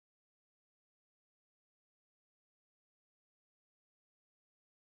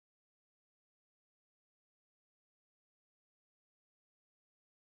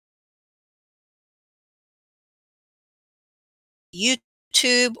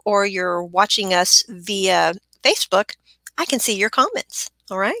YouTube or you're watching us via Facebook, I can see your comments.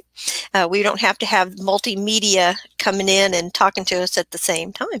 All right. We don't have to have multimedia coming in and talking to us at the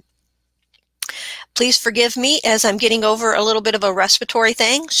same time. Please forgive me as I'm getting over a little bit of a respiratory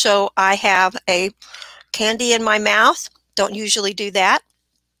thing. So I have a candy in my mouth. Don't usually do that.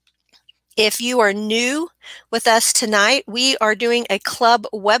 If you are new with us tonight, we are doing a club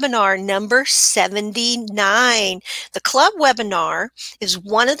webinar number 79. The club webinar is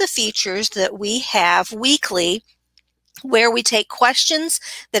one of the features that we have weekly where we take questions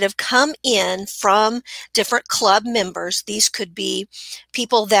that have come in from different club members. These could be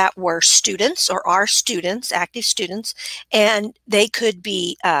people that were students or are students, active students, and they could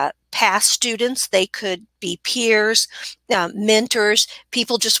be past students, they could be peers, mentors,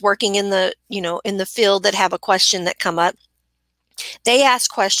 people just working in the, in the field that have a question that come up. They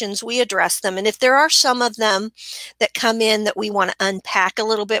ask questions, we address them, and if there are some of them that come in that we want to unpack a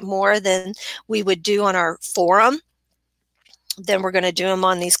little bit more than we would do on our forum, then we're going to do them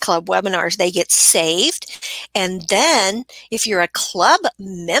on these club webinars. They get saved. And then if you're a club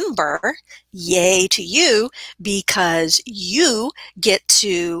member, yay to you, because you get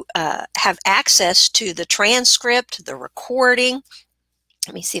to have access to the transcript, the recording.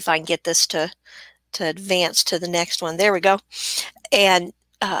 Let me see if I can get this to advance to the next one. There we go. And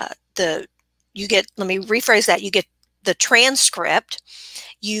you get, let me rephrase that. You get the transcript,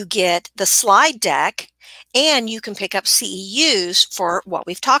 you get the slide deck, and you can pick up CEUs for what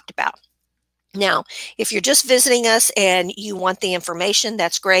we've talked about. Now, if you're just visiting us and you want the information,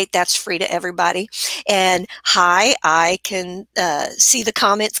 that's great. That's free to everybody. And hi, I can see the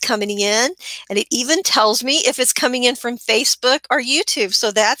comments coming in, and it even tells me if it's coming in from Facebook or YouTube.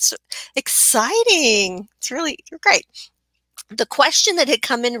 So that's exciting. It's really great. The question that had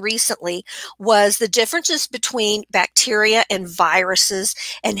come in recently was the differences between bacteria and viruses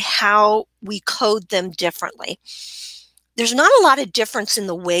and how we code them differently. There's not a lot of difference in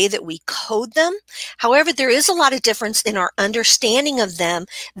the way that we code them. However, there is a lot of difference in our understanding of them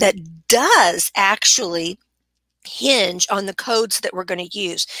that does actually hinge on the codes that we're going to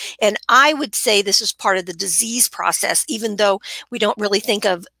use. And I would say this is part of the disease process, even though we don't really think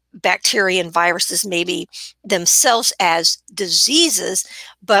of bacteria and viruses maybe themselves as diseases,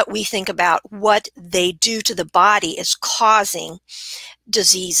 but we think about what they do to the body as causing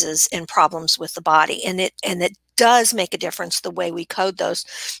diseases and problems with the body. And it does make a difference the way we code those.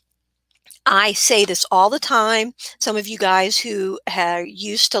 I say this all the time. Some of you guys who are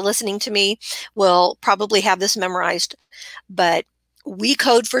used to listening to me will probably have this memorized, but we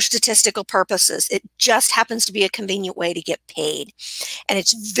code for statistical purposes. It just happens to be a convenient way to get paid. And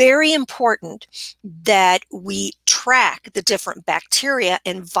it's very important that we track the different bacteria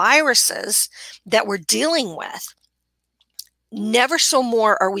and viruses that we're dealing with. Never so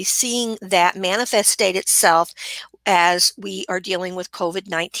more are we seeing that manifestate itself as we are dealing with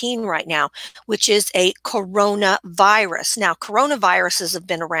COVID-19 right now, which is a coronavirus. Now, coronaviruses have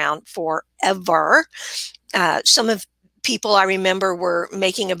been around forever. Some of people I remember were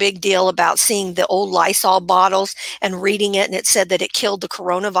making a big deal about seeing the old Lysol bottles and reading it, and it said that it killed the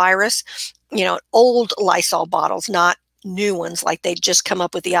coronavirus. Old Lysol bottles, not new ones, like they'd just come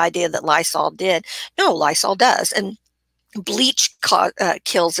up with the idea that Lysol did. No, Lysol does. And bleach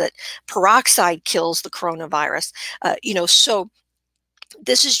kills it. Peroxide kills the coronavirus. So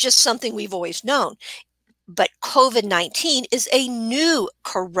this is just something we've always known. But COVID-19 is a new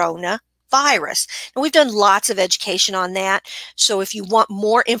coronavirus. And we've done lots of education on that. So if you want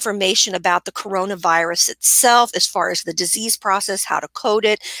more information about the coronavirus itself, as far as the disease process, how to code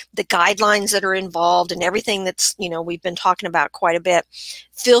it, the guidelines that are involved, and everything that's, we've been talking about quite a bit,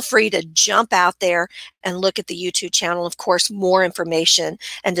 feel free to jump out there and look at the YouTube channel. Of course, more information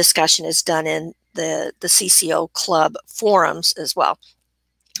and discussion is done in the CCO Club forums as well.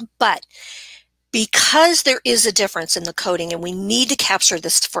 But because there is a difference in the coding and we need to capture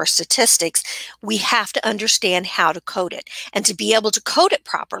this for statistics, we have to understand how to code it. And to be able to code it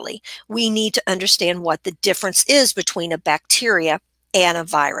properly, we need to understand what the difference is between a bacteria and a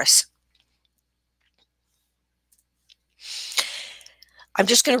virus. I'm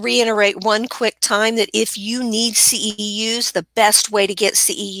just going to reiterate one quick time that if you need CEUs, the best way to get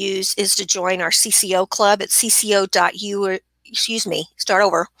CEUs is to join our CCO club at cco.u, start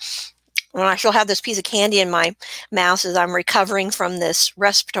over. And I shall have this piece of candy in my mouth as I'm recovering from this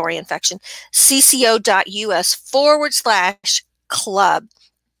respiratory infection. cco.us/club.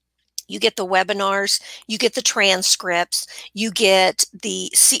 You get the webinars, you get the transcripts, you get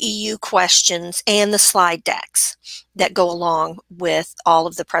the CEU questions and the slide decks that go along with all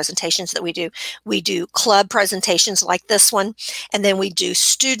of the presentations that we do. We do club presentations like this one, and then we do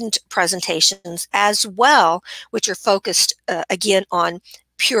student presentations as well, which are focused again on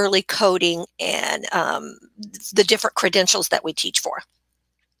purely coding and the different credentials that we teach for,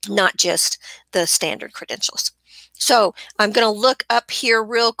 not just the standard credentials. So I'm going to look up here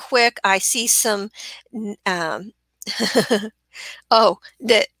real quick. I see some, oh,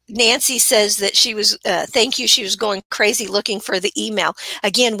 that Nancy says that she was, thank you, she was going crazy looking for the email.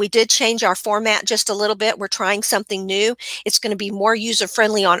 Again, we did change our format just a little bit. We're trying something new. It's going to be more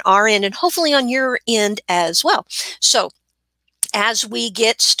user-friendly on our end and hopefully on your end as well. So as we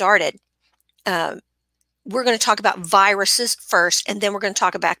get started, we're going to talk about viruses first, and then we're going to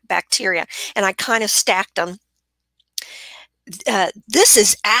talk about bacteria. And I kind of stacked them. This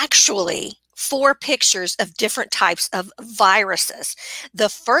is actually 4 pictures of different types of viruses. The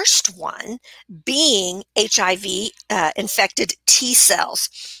first one being HIV infected T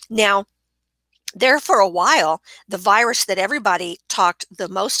cells. Now, there for a while, the virus that everybody talked the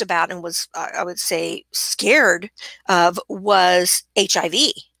most about and was, I would say, scared of was HIV.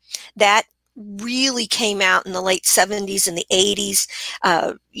 That really came out in the late 70s and the 80s.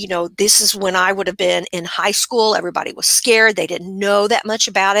 You know, this is when I would have been in high school. Everybody was scared. They didn't know that much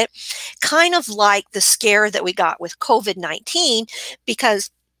about it. Kind of like the scare that we got with COVID-19 because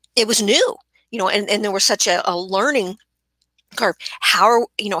it was new, you know, and there was such a learning curve. How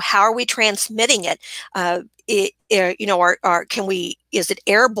are we transmitting it? You know, is it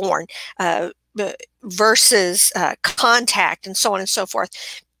airborne versus contact and so on and so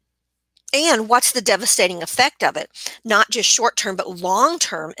forth? And what's the devastating effect of it? Not just short term, but long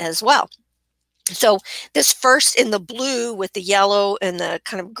term as well. So this first in the blue with the yellow and the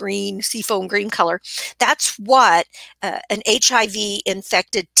kind of green, seafoam green color, that's what an HIV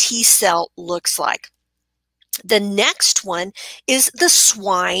infected T cell looks like. The next one is the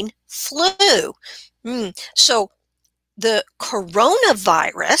swine flu. So the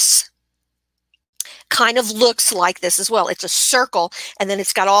coronavirus kind of looks like this as well. It's a circle, and then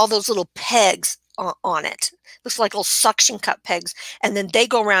it's got all those little pegs on it. Looks like little suction cup pegs, and then they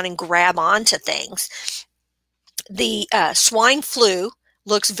go around and grab onto things. The swine flu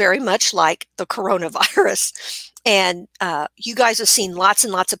looks very much like the coronavirus, and you guys have seen lots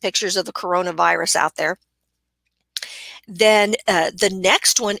and lots of pictures of the coronavirus out there. Then the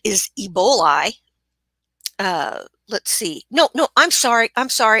next one is Ebola. Let's see. No, I'm sorry.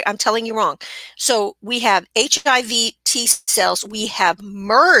 I'm telling you wrong. So we have HIV T cells. We have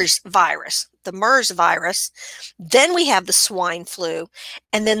MERS virus, the MERS virus. Then we have the swine flu.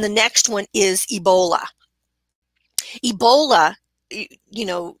 And then the next one is Ebola. Ebola, you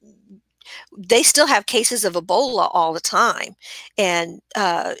know, they still have cases of Ebola all the time. And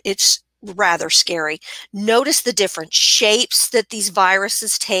it's rather scary. Notice the different shapes that these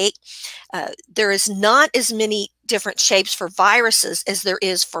viruses take. There is not as many different shapes for viruses as there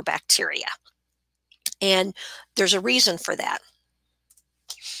is for bacteria. And there's a reason for that.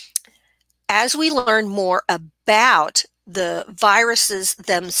 As we learn more about the viruses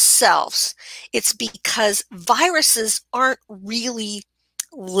themselves, it's because viruses aren't really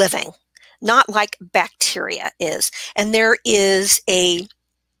living, not like bacteria is. And there's a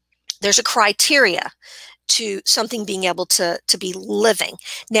criteria to something being able to be living.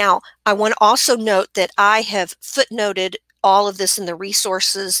 Now, I want to also note that I have footnoted all of this in the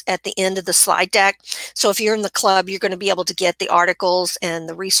resources at the end of the slide deck. So if you're in the club, you're going to be able to get the articles and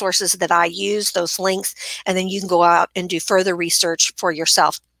the resources that I use, those links, and then you can go out and do further research for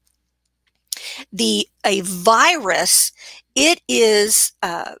yourself. A virus, it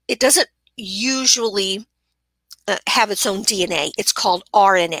doesn't usually have its own DNA. It's called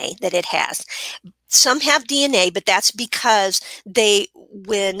RNA that it has. Some have DNA, but that's because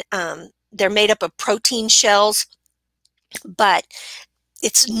when they're made up of protein shells, but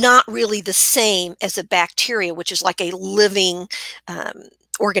it's not really the same as a bacteria, which is like a living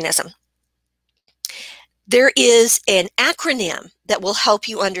organism. There is an acronym that will help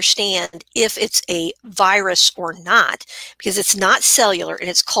you understand if it's a virus or not, because it's not cellular, and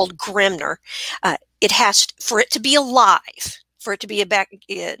it's called Gremner. It has, for it to be alive, for it to be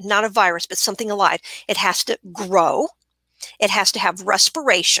not a virus, but something alive, it has to grow, it has to have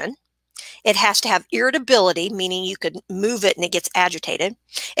respiration, it has to have irritability, meaning you could move it and it gets agitated.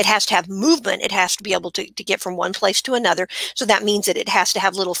 It has to have movement. It has to be able to get from one place to another. So that means that it has to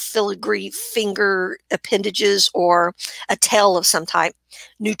have little filigree finger appendages or a tail of some type.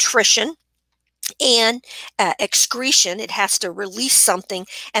 Nutrition. and excretion. It has to release something,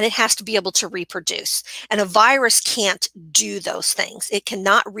 and it has to be able to reproduce. And a virus can't do those things. It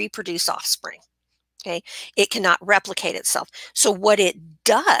cannot reproduce offspring. Okay, it cannot replicate itself. So what it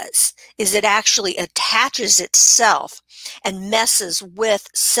does is it actually attaches itself and messes with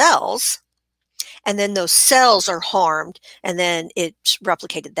cells, and then those cells are harmed, and then it's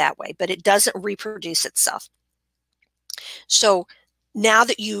replicated that way, but it doesn't reproduce itself. So now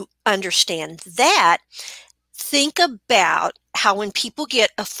that you understand that, think about how when people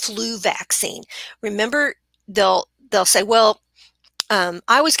get a flu vaccine, remember they'll say, well, I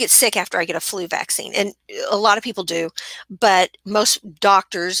always get sick after I get a flu vaccine, and a lot of people do, but most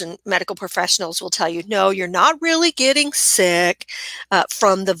doctors and medical professionals will tell you, no, you're not really getting sick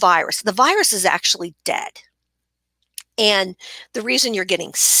from the virus. The virus is actually dead. And the reason you're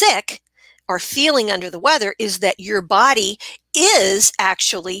getting sick or feeling under the weather is that your body is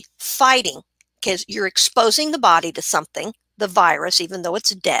actually fighting, because you're exposing the body to something, the virus, even though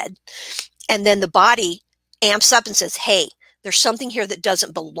it's dead. And then the body amps up and says, hey, there's something here that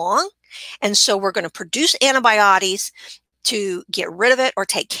doesn't belong. And so we're going to produce antibodies to get rid of it or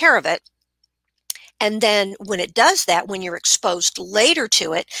take care of it. And then when it does that, when you're exposed later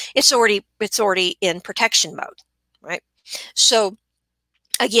to it, it's already in protection mode, right? So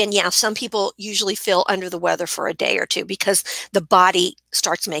again, yeah, some people usually feel under the weather for a day or two because the body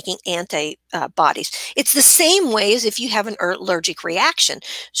starts making antibodies. It's the same way as if you have an allergic reaction.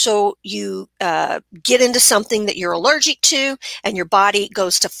 So you get into something that you're allergic to, and your body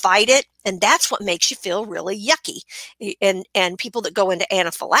goes to fight it, and that's what makes you feel really yucky. And people that go into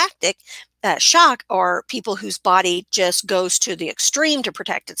anaphylactic shock are people whose body just goes to the extreme to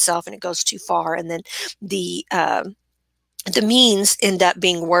protect itself, and it goes too far, and then the means end up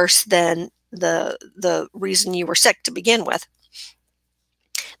being worse than the reason you were sick to begin with.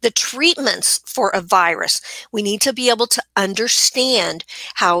 The treatments for a virus, we need to be able to understand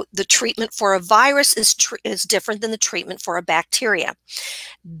how the treatment for a virus is different than the treatment for a bacteria.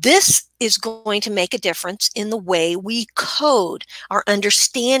 This is going to make a difference in the way we code, our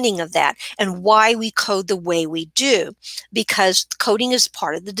understanding of that, and why we code the way we do, because coding is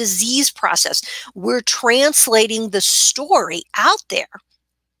part of the disease process. We're translating the story out there.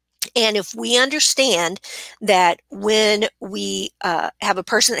 And if we understand that when we have a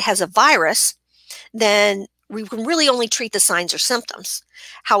person that has a virus, then we can really only treat the signs or symptoms.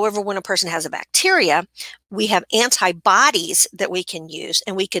 However, when a person has a bacteria, we have antibodies that we can use,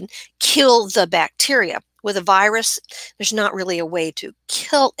 and we can kill the bacteria. With a virus, there's not really a way to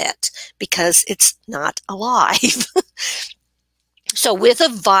kill it because it's not alive. So with a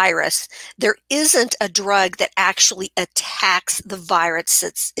virus, there isn't a drug that actually attacks the virus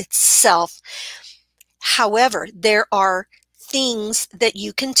itself. However, there are things that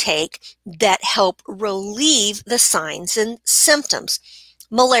you can take that help relieve the signs and symptoms.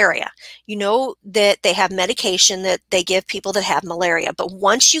 Malaria, you know that they have medication that they give people that have malaria, but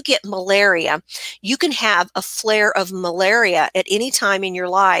once you get malaria, you can have a flare of malaria at any time in your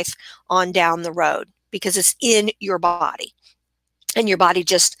life on down the road because it's in your body. And your body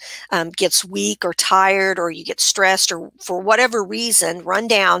just gets weak or tired, or you get stressed, or for whatever reason, run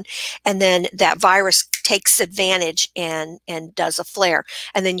down, and then that virus takes advantage and does a flare.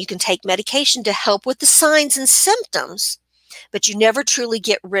 And then you can take medication to help with the signs and symptoms, but you never truly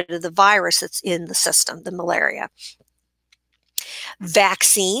get rid of the virus that's in the system, the malaria.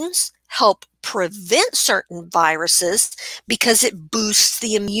 Vaccines help prevent certain viruses because it boosts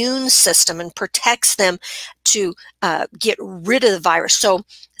the immune system and protects them to get rid of the virus. So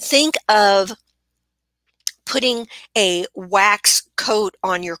think of putting a wax coat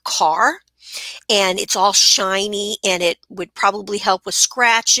on your car, and it's all shiny, and it would probably help with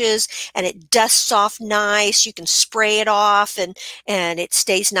scratches, and it dusts off nice. You can spray it off, and it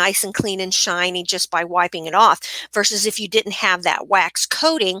stays nice and clean and shiny just by wiping it off. Versus if you didn't have that wax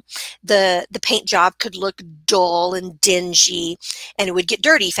coating, the paint job could look dull and dingy, and it would get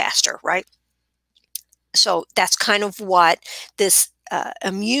dirty faster, right? So that's kind of what this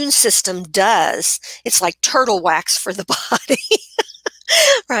immune system does. It's like turtle wax for the body.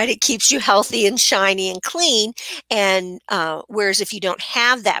 Right? It keeps you healthy and shiny and clean. And whereas if you don't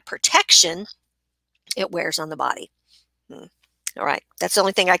have that protection, it wears on the body. All right. That's the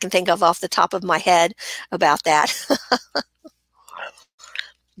only thing I can think of off the top of my head about that.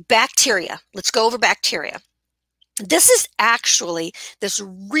 Bacteria. Let's go over bacteria. This is actually this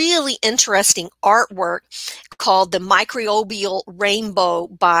really interesting artwork called the Microbial Rainbow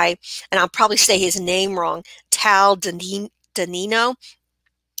by, and I'll probably say his name wrong, Tal Danino.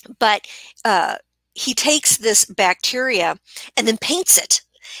 But he takes this bacteria and then paints it.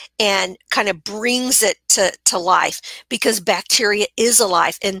 and kind of brings it to life, because bacteria is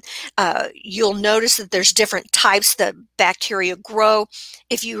alive. And you'll notice that there's different types that bacteria grow.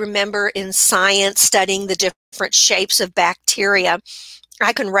 If you remember in science studying the different shapes of bacteria,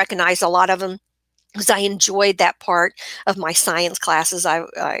 I can recognize a lot of them because I enjoyed that part of my science classes.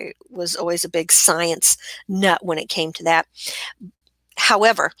 I was always a big science nut when it came to that.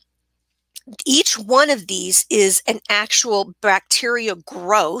 However, each one of these is an actual bacteria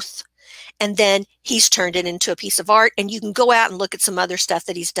growth, and then he's turned it into a piece of art. And you can go out and look at some other stuff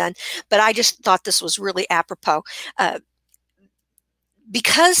that he's done, but I just thought this was really apropos.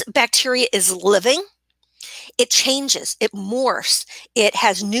 Because bacteria is living, it changes, it morphs, it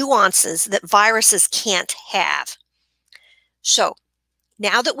has nuances that viruses can't have. So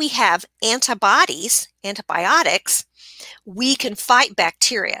now that we have antibodies, antibiotics, we can fight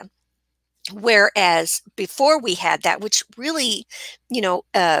bacteria. Whereas before we had that, which really,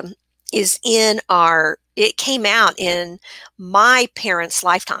 is it came out in my parents'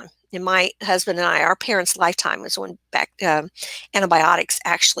 lifetime. In my husband and I, our parents' lifetime was when antibiotics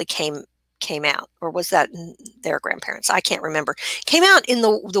actually came out, or was that their grandparents? I can't remember. Came out in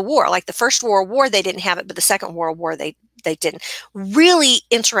the war, like the First World War, they didn't have it, but the Second World War, they didn't. Really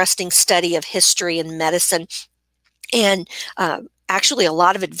interesting study of history and medicine. And actually, a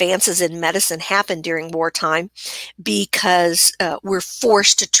lot of advances in medicine happened during wartime because we're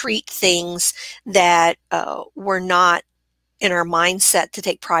forced to treat things that were not in our mindset to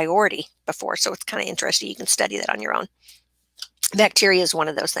take priority before. So it's kind of interesting. You can study that on your own. Bacteria is one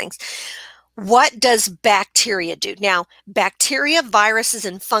of those things. What does bacteria do? Now, bacteria, viruses,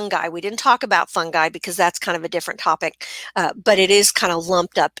 and fungi, we didn't talk about fungi because that's kind of a different topic, but it is kind of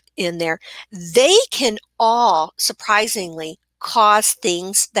lumped up in there. They can all, surprisingly, cause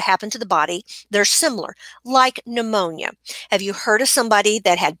things that happen to the body. They're similar, like pneumonia. Have you heard of somebody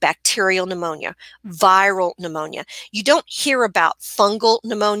that had bacterial pneumonia, viral pneumonia? You don't hear about fungal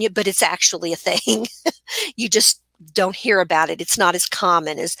pneumonia, but it's actually a thing. You just don't hear about it. It's not as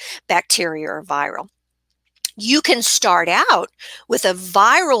common as bacteria or viral. You can start out with a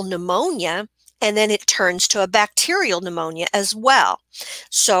viral pneumonia, and then it turns to a bacterial pneumonia as well.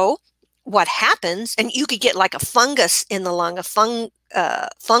 So what happens, and you could get like a fungus in the lung, a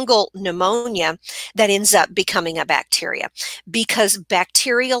fungal pneumonia that ends up becoming a bacteria, because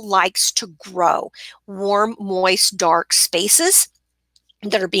bacteria likes to grow warm, moist, dark spaces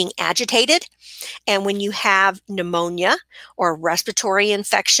that are being agitated. And when you have pneumonia or respiratory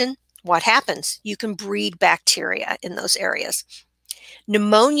infection, what happens? You can breed bacteria in those areas.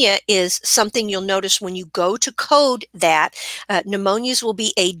 Pneumonia is something you'll notice when you go to code that. Pneumonias will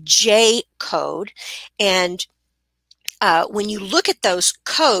be a J code. And when you look at those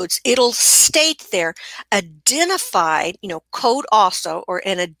codes, it'll state there, identified, code also,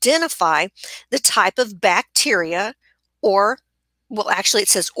 and identify the type of bacteria, or, well, actually it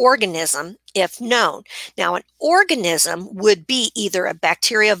says organism if known. Now, an organism would be either a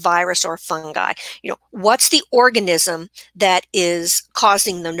bacteria, virus, or fungi. What's the organism that is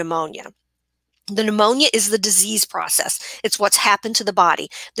causing the pneumonia? The pneumonia is the disease process. It's what's happened to the body.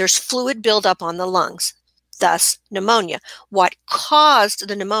 There's fluid buildup on the lungs, thus pneumonia. What caused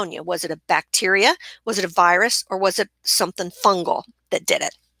the pneumonia? Was it a bacteria? Was it a virus? Or was it something fungal that did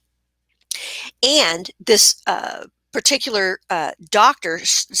it? And this particular doctor,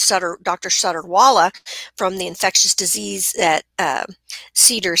 Dr. Sutterwalla, from the infectious disease at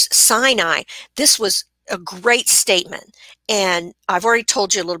Cedars-Sinai, this was a great statement. And I've already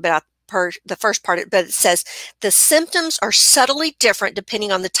told you a little bit about the first part, but it says the symptoms are subtly different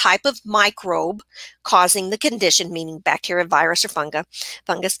depending on the type of microbe causing the condition, meaning bacteria, virus, or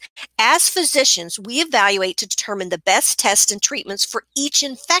fungus. As physicians, we evaluate to determine the best tests and treatments for each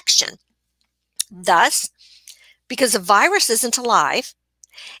infection. Thus, because a virus isn't alive,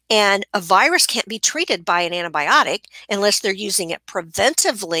 and a virus can't be treated by an antibiotic unless they're using it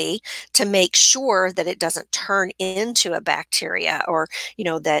preventively to make sure that it doesn't turn into a bacteria, or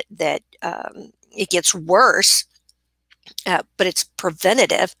that it gets worse, but it's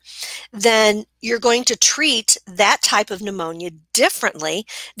preventative, then you're going to treat that type of pneumonia differently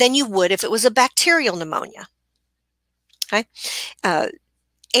than you would if it was a bacterial pneumonia. Okay.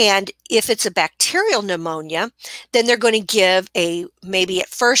 And if it's a bacterial pneumonia, then they're going to give maybe at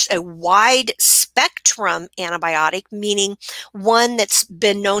first a wide spectrum antibiotic, meaning one that's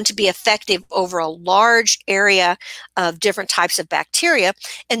been known to be effective over a large area of different types of bacteria,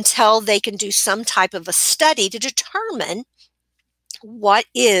 until they can do some type of a study to determine What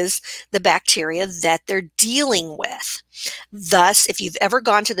is the bacteria that they're dealing with? Thus, if you've ever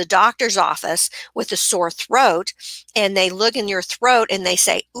gone to the doctor's office with a sore throat and they look in your throat and they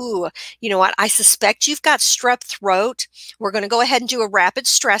say, ooh, you know what, I suspect you've got strep throat. We're going to go ahead and do a rapid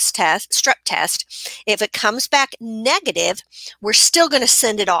strep test. If it comes back negative, we're still going to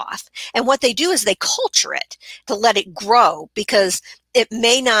send it off. And what they do is they culture it to let it grow, because it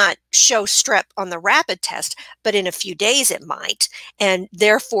may not show strep on the rapid test, but in a few days it might. And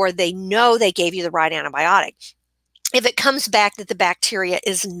therefore, they know they gave you the right antibiotic. If it comes back that the bacteria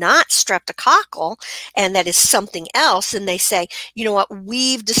is not streptococcal and that is something else, and they say, you know what,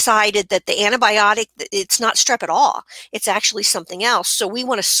 we've decided that the antibiotic, it's not strep at all. It's actually something else. So we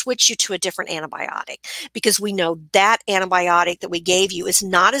want to switch you to a different antibiotic because we know that antibiotic that we gave you is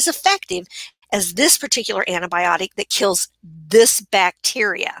not as effective as this particular antibiotic that kills this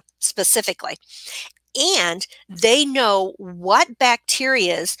bacteria specifically. And they know what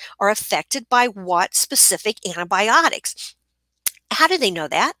bacterias are affected by what specific antibiotics. How do they know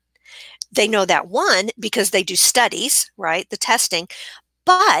that? They know that, one, because they do studies, right, the testing,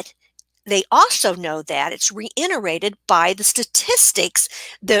 but they also know that it's reiterated by the statistics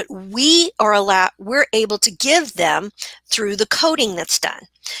that we're able to give them through the coding that's done.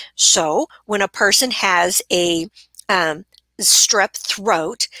 So when a person has a strep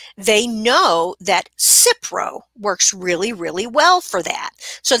throat, they know that Cipro works really, really well for that.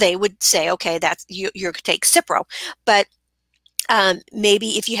 So they would say, okay, that's you're going to take Cipro. But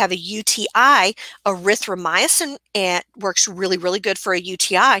maybe if you have a UTI, erythromycin works really, really good for a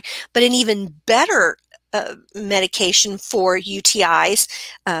UTI. But an even better medication for UTIs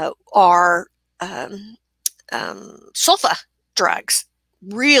are sulfa drugs.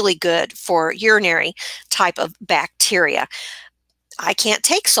 Really good for urinary type of bacteria. I can't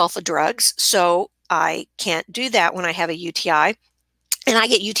take sulfa drugs, so I can't do that when I have a UTI. And I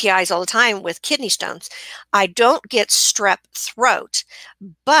get UTIs all the time with kidney stones. I don't get strep throat,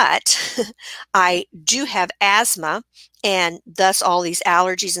 but I do have asthma and thus all these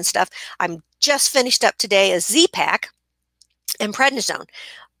allergies and stuff. I'm just finished up today a Z-Pak and prednisone.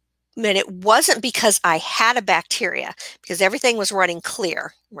 And it wasn't because I had a bacteria, because everything was running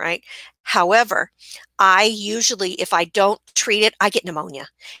clear, right? However, I usually, if I don't treat it, I get pneumonia.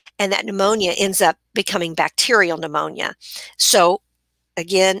 And that pneumonia ends up becoming bacterial pneumonia. So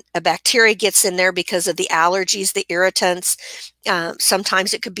again, a bacteria gets in there because of the allergies, the irritants.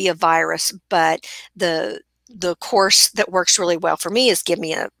 Sometimes it could be a virus, but the course that works really well for me is give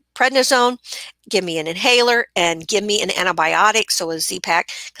me a prednisone, give me an inhaler, and give me an antibiotic, so a Z-Pak,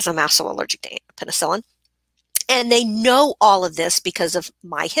 because I'm also allergic to penicillin. And they know all of this because of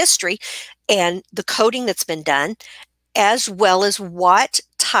my history and the coding that's been done, as well as what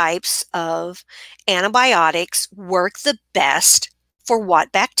types of antibiotics work the best for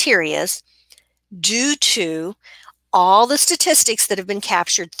what bacterias, due to all the statistics that have been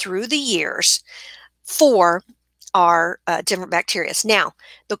captured through the years for our different bacteria. Now,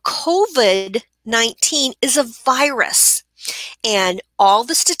 the COVID-19 is a virus, and all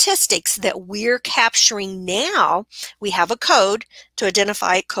the statistics that we're capturing now, we have a code to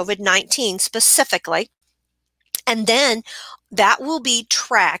identify COVID-19 specifically, and then that will be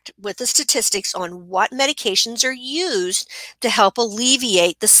tracked with the statistics on what medications are used to help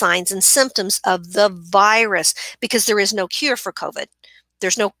alleviate the signs and symptoms of the virus, because there is no cure for COVID.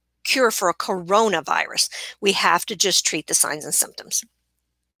 There's no cure for a coronavirus. We have to just treat the signs and symptoms.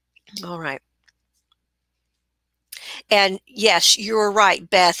 All right. And yes, you're right,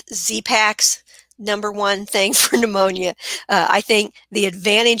 Beth. Z-Paks, #1 thing for pneumonia. I think the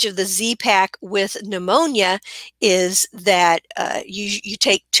advantage of the Z-Pak with pneumonia is that you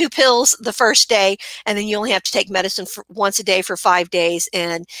take 2 pills the first day, and then you only have to take medicine once a day for 5 days.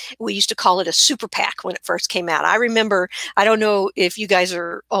 And we used to call it a super pack when it first came out. I remember, I don't know if you guys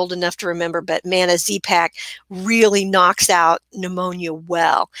are old enough to remember, but man, a Z-Pak really knocks out pneumonia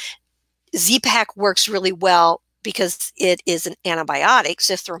well. Z-Pak works really well because it is an antibiotic,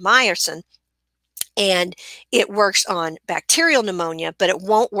 zithromycin, and it works on bacterial pneumonia, but it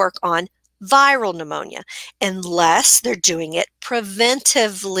won't work on viral pneumonia unless they're doing it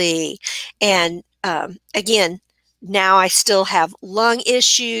preventively. And again, now I still have lung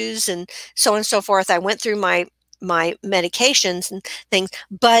issues and so on and so forth. I went through my medications and things,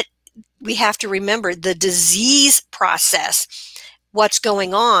 but we have to remember the disease process, what's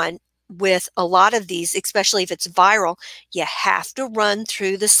going on with a lot of these, especially if it's viral. You have to run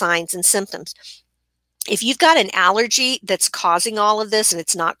through the signs and symptoms. If you've got an allergy that's causing all of this, and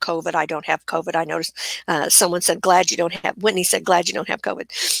it's not COVID, I don't have COVID. I noticed someone said, glad you don't have, Whitney said, glad you don't have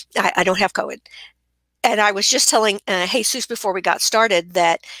COVID. I don't have COVID. And I was just telling Jesus before we got started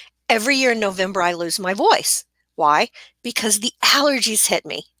that every year in November I lose my voice. Why? Because the allergies hit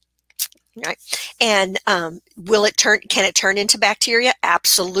me. Right. And can it turn into bacteria?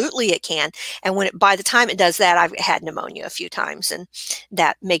 Absolutely it can. And by the time it does that, I've had pneumonia a few times, and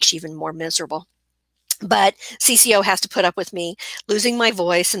that makes you even more miserable. But CCO has to put up with me losing my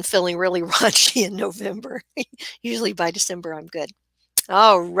voice and feeling really raunchy in November. Usually by December, I'm good.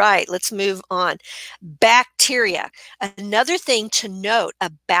 All right, let's move on. Bacteria. Another thing to note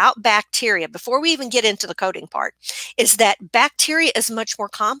about bacteria, before we even get into the coding part, is that bacteria is much more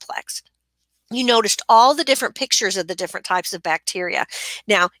complex. You noticed all the different pictures of the different types of bacteria.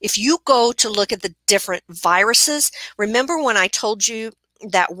 Now, if you go to look at the different viruses, remember when I told you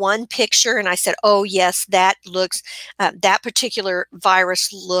that one picture and I said, oh yes, that particular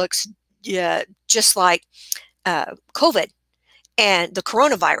virus looks just like COVID and the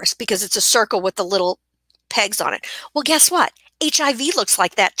coronavirus because it's a circle with the little pegs on it. Well, guess what? HIV looks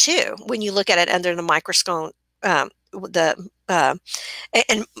like that too when you look at it under the microscope. And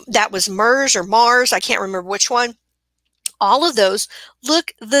that was MERS or Mars, I can't remember which one. All of those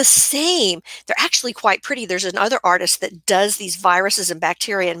look the same. They're actually quite pretty. There's another artist that does these viruses and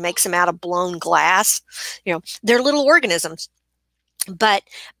bacteria and makes them out of blown glass. They're little organisms. But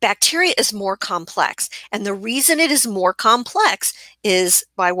bacteria is more complex. And the reason it is more complex is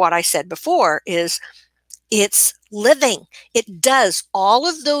by what I said before, is it's living. It does all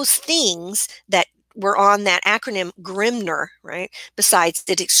of those things that were on that acronym GRIMNR, right? Besides,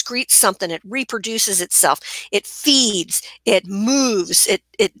 it excretes something, it reproduces itself, it feeds, it moves,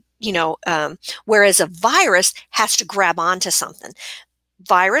 whereas a virus has to grab onto something.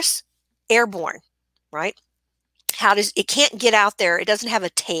 Virus, airborne, right? It can't get out there. It doesn't have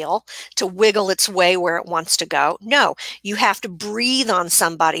a tail to wiggle its way where it wants to go. No, you have to breathe on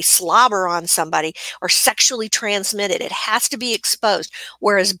somebody, slobber on somebody, or sexually transmit it. It has to be exposed.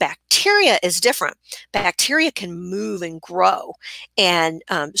 Whereas bacteria is different. Bacteria can move and grow. And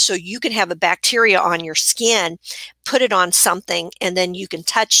so you can have a bacteria on your skin, put it on something, and then you can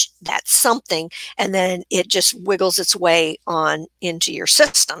touch that something, and then it just wiggles its way on into your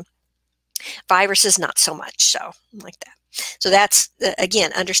system. Viruses, not so much so like that. So that's,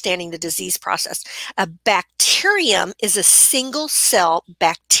 again, understanding the disease process. A bacterium is a single cell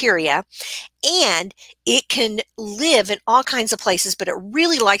bacteria, and it can live in all kinds of places, but it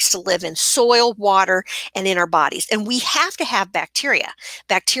really likes to live in soil, water, and in our bodies. And we have to have bacteria.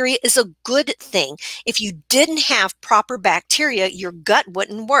 Bacteria is a good thing. If you didn't have proper bacteria, your gut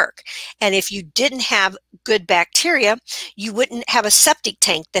wouldn't work. And if you didn't have good bacteria, you wouldn't have a septic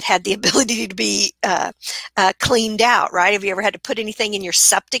tank that had the ability to be cleaned out, right? Have you ever had to put anything in your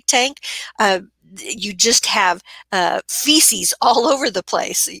septic tank? You just have feces all over the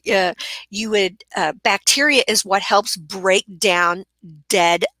place. Bacteria is what helps break down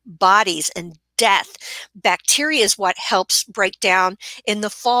dead bodies and death. Bacteria is what helps break down in the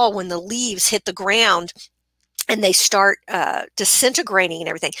fall when the leaves hit the ground and they start disintegrating and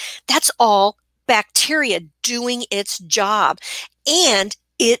everything. That's all bacteria doing its job. And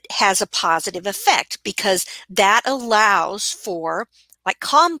it has a positive effect because that allows for, like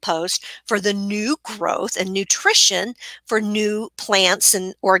compost, for the new growth and nutrition for new plants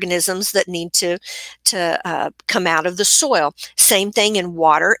and organisms that need to come out of the soil. Same thing in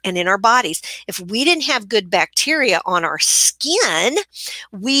water and in our bodies. If we didn't have good bacteria on our skin,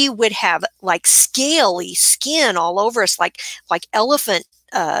 we would have like scaly skin all over us, like elephant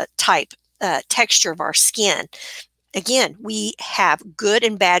type texture of our skin. Again, we have good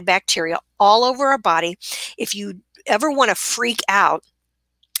and bad bacteria all over our body. If you ever want to freak out,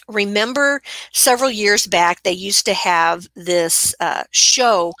 remember several years back, they used to have this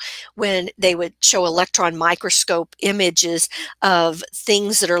show when they would show electron microscope images of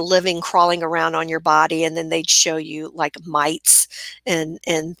things that are living, crawling around on your body, and then they'd show you like mites and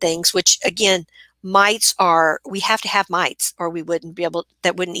things, which again, mites we have to have mites or we wouldn't be able,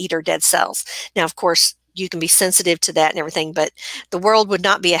 that wouldn't eat our dead cells. Now, of course, you can be sensitive to that and everything, but the world would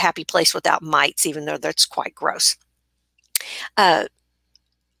not be a happy place without mites, even though that's quite gross.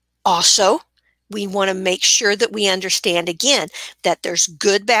 Also, we want to make sure that we understand, again, that there's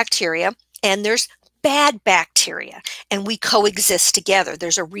good bacteria and there's bad bacteria, and we coexist together.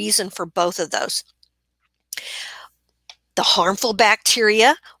 There's a reason for both of those. The harmful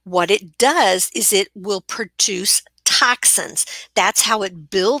bacteria, what it does is it will produce toxins. That's how it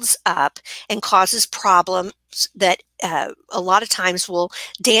builds up and causes problems that a lot of times will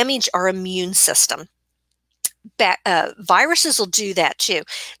damage our immune system. Viruses will do that too.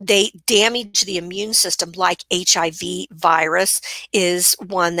 They damage the immune system, like HIV virus is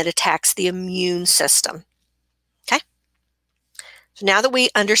one that attacks the immune system. Okay. So now that we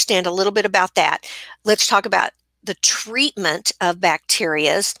understand a little bit about that, let's talk about the treatment of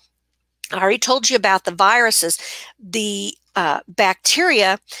bacteria. I already told you about the viruses. The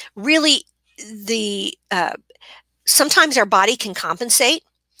bacteria really, sometimes our body can compensate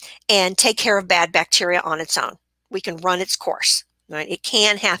and take care of bad bacteria on its own. We can run its course, right? It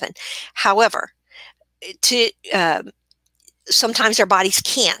can happen. However, sometimes our bodies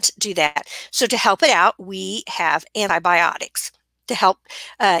can't do that. So to help it out, we have antibiotics to help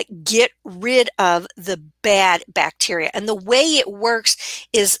get rid of the bad bacteria. And the way it works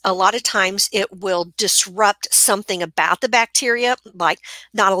is a lot of times it will disrupt something about the bacteria, like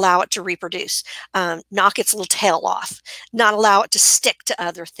not allow it to reproduce, knock its little tail off, not allow it to stick to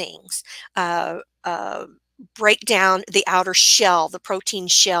other things, break down the outer shell, the protein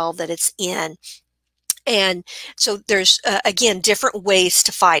shell that it's in. And so there's, again, different ways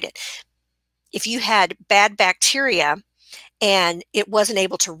to fight it. If you had bad bacteria and it wasn't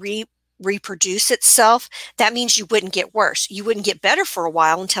able to reproduce itself, that means you wouldn't get worse. You wouldn't get better for a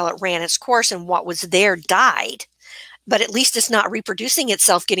while until it ran its course and what was there died. But at least it's not reproducing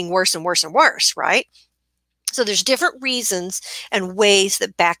itself, getting worse and worse and worse, right? So there's different reasons and ways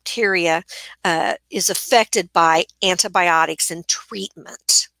that bacteria is affected by antibiotics and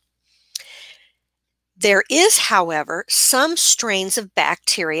treatment. There is, however, some strains of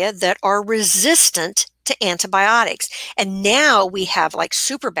bacteria that are resistant to antibiotics. And now we have like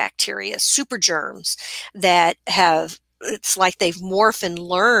super bacteria, super germs that have, it's like they've morphed and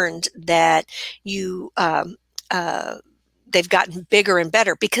learned that they've gotten bigger and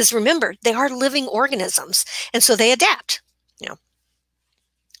better, because remember, they are living organisms. And so they adapt, you know.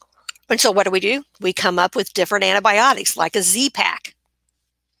 And so what do? We come up with different antibiotics like a Z-Pak.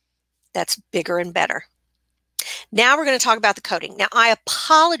 That's bigger and better. Now we're going to talk about the coding. Now, I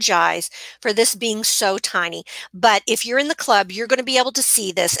apologize for this being so tiny, but if you're in the club, you're going to be able to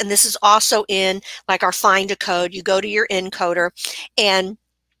see this. And this is also in like our find a code. You go to your encoder, and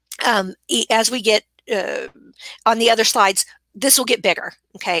as we get on the other slides, this will get bigger.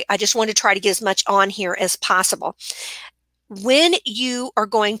 Okay. I just want to try to get as much on here as possible. When you are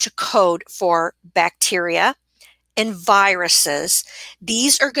going to code for bacteria and viruses,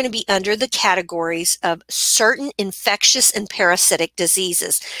 these are going to be under the categories of certain infectious and parasitic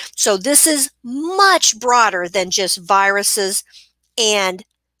diseases. So this is much broader than just viruses and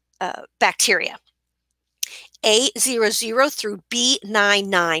bacteria. A00 through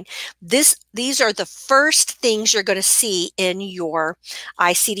B99. These are the first things you're going to see in your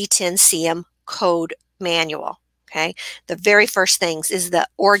ICD-10-CM code manual. Okay, the very first things is the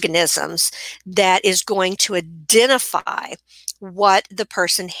organisms that is going to identify what the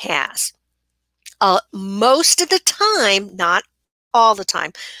person has. Most of the time, not all the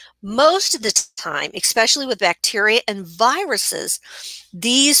time, most of the time, especially with bacteria and viruses,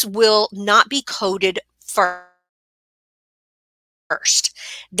 these will not be coded first.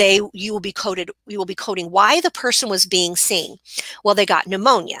 You will be coding why the person was being seen. Well, they got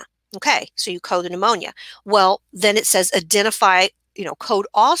pneumonia. Okay, so you code the pneumonia. Well, then it says identify, code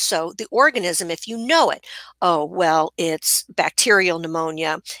also the organism if you know it. Oh, well, it's bacterial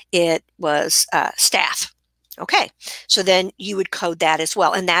pneumonia. It was staph. Okay, so then you would code that as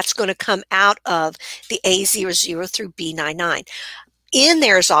well. And that's going to come out of the A00 through B99. In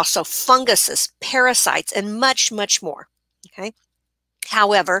there is also funguses, parasites, and much, much more. Okay.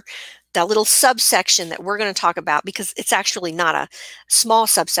 However, the little subsection that we're going to talk about, because it's actually not a small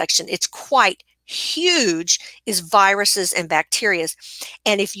subsection, it's quite huge, is viruses and bacteria.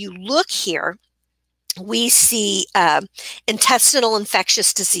 And if you look here, we see intestinal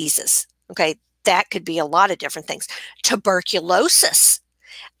infectious diseases. Okay, that could be a lot of different things. Tuberculosis.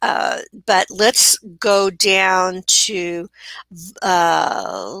 But let's go down to,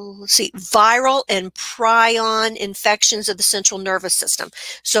 let's see, viral and prion infections of the central nervous system.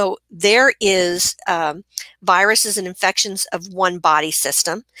 So there is viruses and infections of one body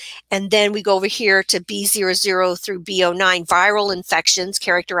system. And then we go over here to B00 through B09, viral infections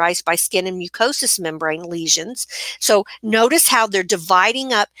characterized by skin and mucosal membrane lesions. So notice how they're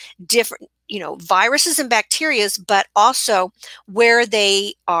dividing up different, viruses and bacteria, but also where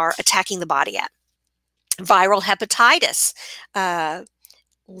they are attacking the body at. Viral hepatitis,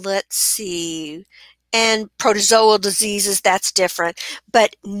 let's see, and protozoal diseases, that's different.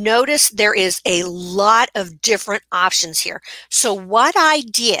 But notice there is a lot of different options here. So what I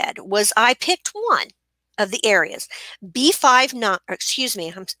did was I picked one. of the areas. B5, excuse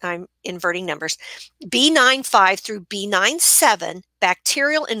me, I'm inverting numbers. B95 through B97,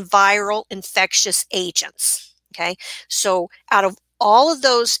 bacterial and viral infectious agents. Okay, so out of all of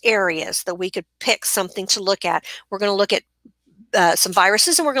those areas that we could pick something to look at, we're going to look at some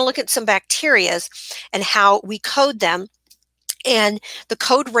viruses and we're going to look at some bacterias and how we code them. And the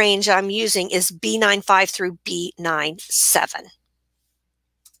code range I'm using is B95 through B97.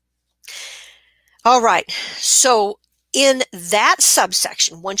 All right, so in that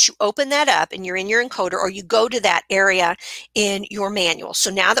subsection, once you open that up and you're in your encoder, or you go to that area in your manual.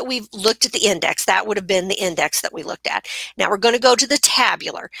 So now that we've looked at the index, that would have been the index that we looked at. Now we're going to go to the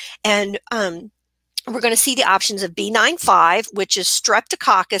tabular, and we're going to see the options of B95, which is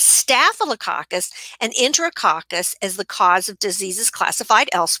Streptococcus, Staphylococcus, and Enterococcus as the cause of diseases classified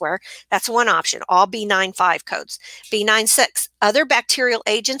elsewhere. That's one option, all B95 codes. B96, other bacterial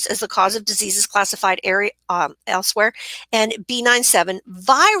agents as the cause of diseases classified elsewhere. And B97,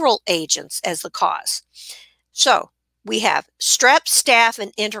 viral agents as the cause. So we have strep, staph,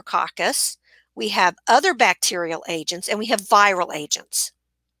 and enterococcus. We have other bacterial agents, and we have viral agents.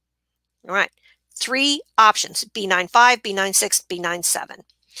 All right. 3 options, B95, B96, B97.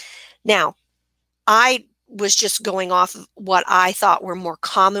 Now, I was just going off of what I thought were more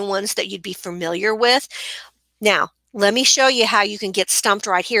common ones that you'd be familiar with. Now, let me show you how you can get stumped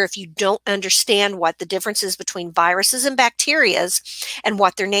right here if you don't understand what the difference is between viruses and bacterias and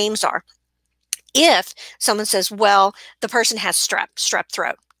what their names are. If someone says, well, the person has strep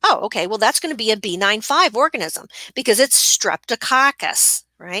throat. Oh, okay, well, that's going to be a B95 organism because it's Streptococcus,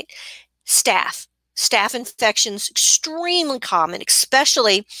 right? Staph infections, extremely common,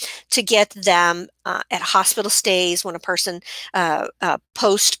 especially to get them at hospital stays when a person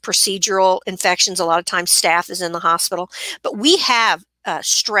post-procedural infections. A lot of times staph is in the hospital, but we have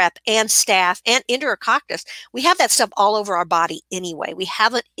strep and staph and enterococcus. We have that stuff all over our body anyway. We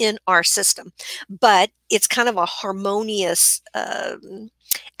have it in our system, but it's kind of a harmonious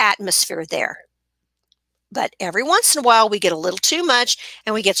atmosphere there. But every once in a while, we get a little too much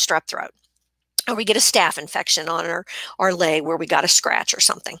and we get strep throat. Or we get a staph infection on our leg where we got a scratch or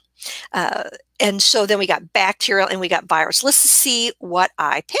something. And so then we got bacterial and we got virus. Let's see what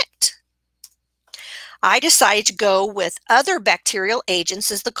I picked. I decided to go with other bacterial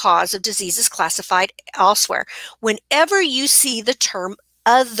agents as the cause of diseases classified elsewhere. Whenever you see the term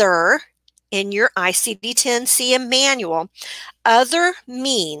other in your ICD-10 CM manual, other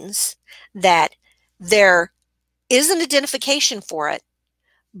means that there is an identification for it,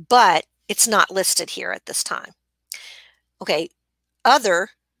 but it's not listed here at this time. Okay, other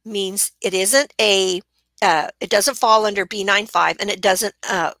means it isn't a, it doesn't fall under B95 and it doesn't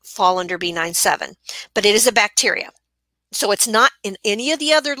fall under B97, but it is a bacteria. So it's not in any of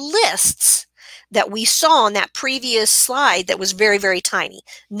the other lists that we saw on that previous slide that was very, very tiny.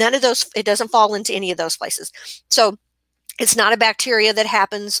 None of those, it doesn't fall into any of those places. So it's not a bacteria that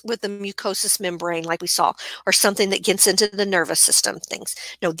happens with the mucosal membrane like we saw, or something that gets into the nervous system things.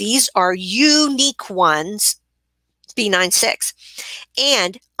 No, these are unique ones, B96.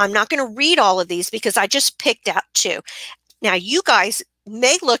 And I'm not going to read all of these because I just picked out 2. Now, you guys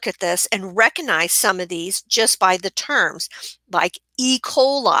may look at this and recognize some of these just by the terms, like E.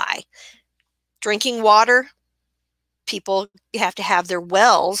 coli. Drinking water, people have to have their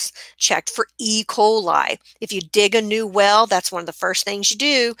wells checked for E. coli. If you dig a new well, that's one of the first things you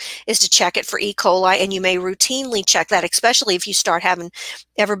do is to check it for E. coli, and you may routinely check that, especially if you start having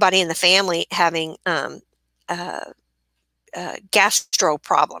everybody in the family having gastro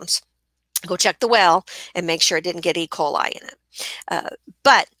problems. Go check the well and make sure it didn't get E. coli in it.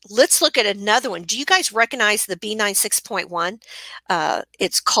 But let's look at another one. Do you guys recognize the B96.1?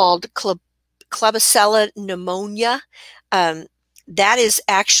 It's called Klebsiella pneumonia. That is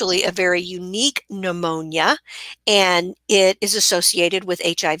actually a very unique pneumonia, and it is associated with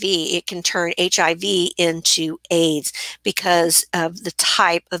HIV. It can turn HIV into AIDS because of the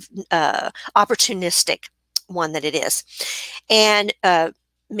type of opportunistic one that it is. And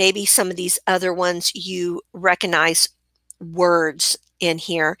maybe some of these other ones you recognize words in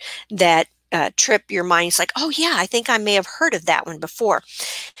here that trip your mind. It's like, oh yeah, I think I may have heard of that one before.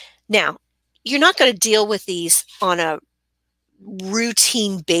 Now, you're not going to deal with these on a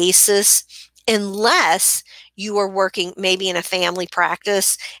routine basis unless you are working maybe in a family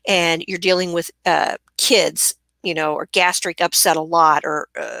practice and you're dealing with kids, you know, or gastric upset a lot, or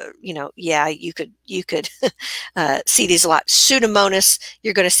you know, yeah, you could see these a lot. Pseudomonas,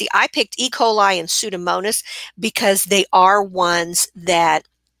 you're going to see. I picked E. coli and Pseudomonas because they are ones that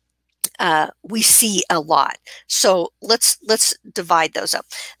we see a lot. So let's divide those up.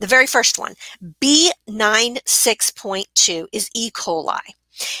 The very first one, B96.2, is E. coli.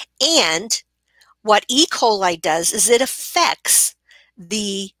 And what E. coli does is it affects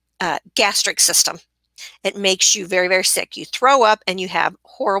the gastric system. It makes you very, very sick. You throw up and you have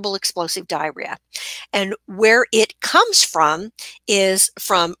horrible explosive diarrhea. And where it comes from is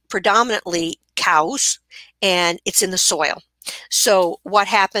from predominantly cows, and it's in the soil. So what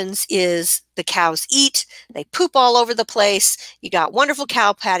happens is the cows eat, they poop all over the place. You got wonderful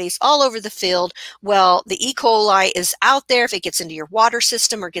cow patties all over the field. Well, the E. coli is out there. If it gets into your water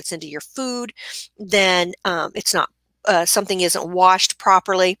system or gets into your food, then it's not something isn't washed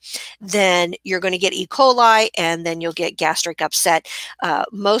properly, then you're going to get E. coli, and then you'll get gastric upset.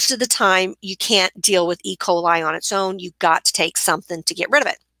 Most of the time, you can't deal with E. coli on its own. You've got to take something to get rid of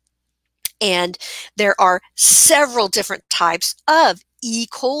it. And there are several different types of E.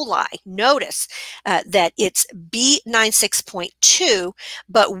 coli. Notice that it's B96.2,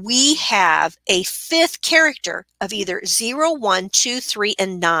 but we have a fifth character of either 0, 1, 2, 3,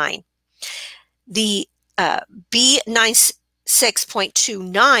 and 9. The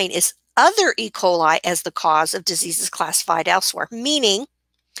B96.29 is other E. coli as the cause of diseases classified elsewhere, meaning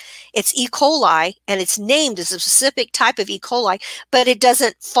it's E. coli and it's named as a specific type of E. coli, but it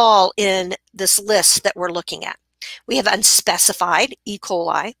doesn't fall in this list that we're looking at. We have unspecified E.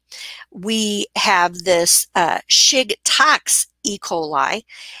 coli. We have this Shig tox E. coli,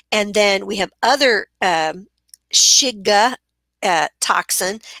 and then we have other Shiga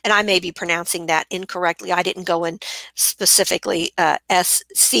toxin, and I may be pronouncing that incorrectly. I didn't go in specifically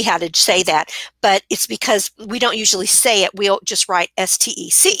see how to say that, but it's because we don't usually say it. We'll just write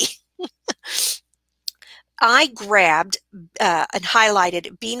STEC. I grabbed and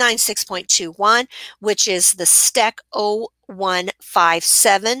highlighted B96.21, which is the STEC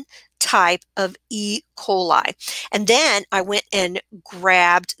 0157 type of E. coli. And then I went and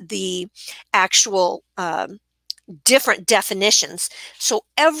grabbed the actual different definitions. So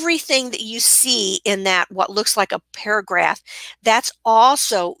everything that you see in that, what looks like a paragraph, that's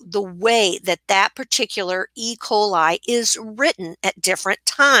also the way that that particular E. coli is written at different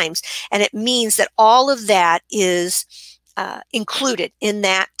times. And it means that all of that is included in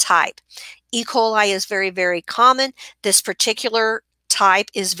that type. E. coli is very, very common. This particular type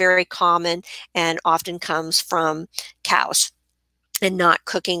is very common and often comes from cows and not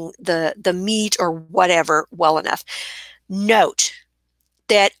cooking the meat or whatever well enough. Note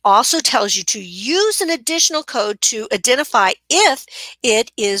that also tells you to use an additional code to identify if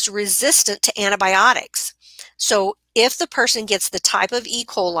it is resistant to antibiotics. So if the person gets the type of E.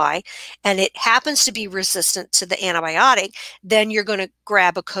 coli and it happens to be resistant to the antibiotic, then you're going to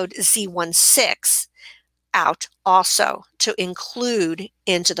grab a code Z16 out also to include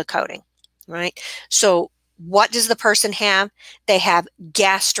into the coding, right? So what does the person have? They have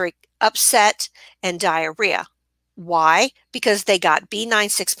gastric upset and diarrhea. Why? Because they got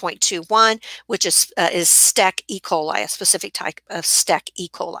B96.21, which is STEC E. coli, a specific type of STEC E.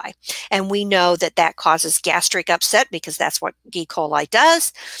 coli. And we know that that causes gastric upset because that's what E. coli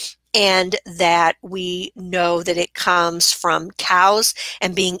does. And that we know that it comes from cows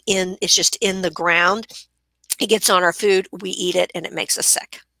and it's just in the ground. It gets on our food, we eat it, and it makes us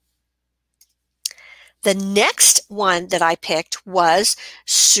sick. The next one that I picked was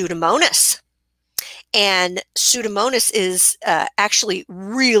Pseudomonas. And Pseudomonas is actually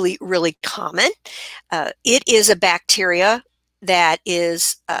really, really common. It is a bacteria that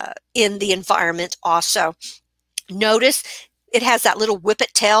is in the environment also. Notice it has that little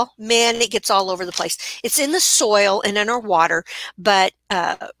whippet tail. Man, it gets all over the place. It's in the soil and in our water, but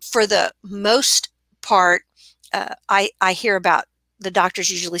for the most part, I hear about the doctors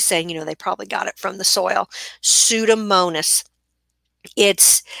usually saying, you know, they probably got it from the soil. Pseudomonas.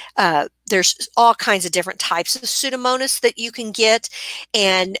 It's there's all kinds of different types of Pseudomonas that you can get,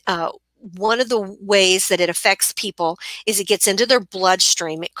 and one of the ways that it affects people is it gets into their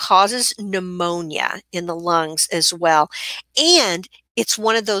bloodstream. It causes pneumonia in the lungs as well, and it's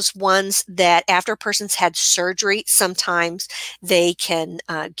one of those ones that after a person's had surgery, sometimes they can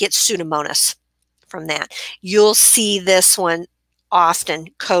get Pseudomonas from that. You'll see this one often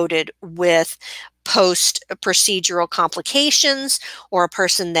coded with post-procedural complications or a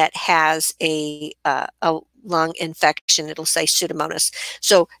person that has a lung infection. It'll say Pseudomonas.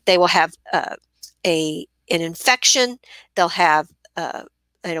 So they will have an infection. They'll have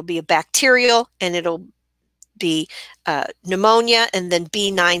it'll be a bacterial, and it'll be pneumonia, and then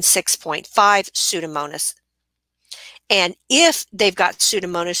B96.5 Pseudomonas. And if they've got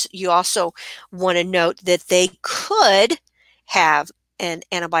Pseudomonas, you also want to note that they could have an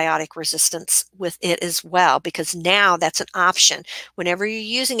antibiotic resistance with it as well, because now that's an option. Whenever you're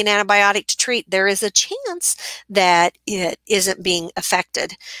using an antibiotic to treat, there is a chance that it isn't being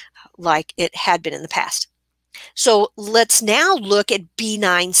affected like it had been in the past. So let's now look at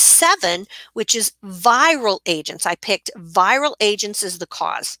B97, which is viral agents. I picked viral agents as the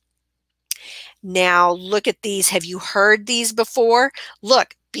cause. Now look at these. Have you heard these before?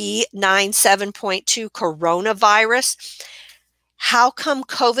 Look, B97.2 coronavirus. How come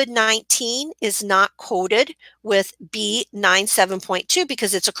COVID-19 is not coded with B97.2?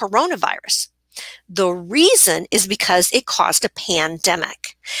 Because it's a coronavirus. The reason is because it caused a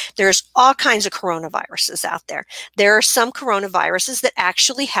pandemic. There's all kinds of coronaviruses out there. There are some coronaviruses that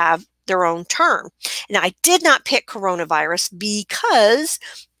actually have their own term. Now, I did not pick coronavirus because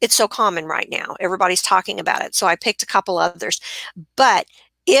it's so common right now. Everybody's talking about it. So I picked a couple others. But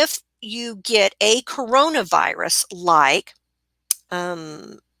if you get a coronavirus like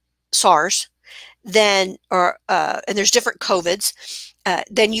SARS, then, and there's different COVIDs,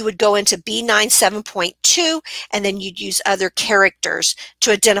 then you would go into B97.2, and then you'd use other characters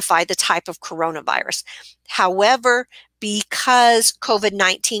to identify the type of coronavirus. However, because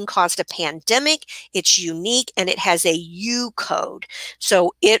COVID-19 caused a pandemic, it's unique and it has a U code.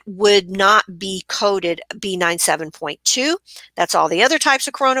 So it would not be coded B97.2. That's all the other types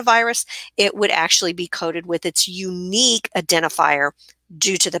of coronavirus. It would actually be coded with its unique identifier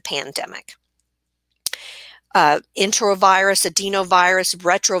due to the pandemic. Enterovirus, adenovirus,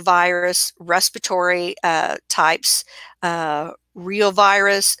 retrovirus, respiratory types,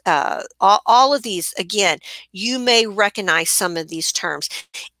 reovirus, all of these, again, you may recognize some of these terms.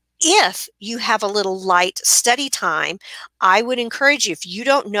 If you have a little light study time, I would encourage you, if you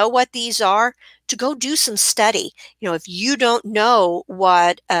don't know what these are, to go do some study. You know, if you don't know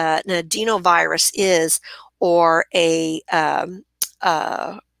what an adenovirus is or a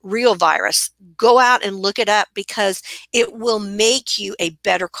reovirus, go out and look it up, because it will make you a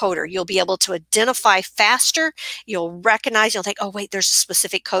better coder. You'll be able to identify faster. You'll recognize, you'll think, oh, wait, there's a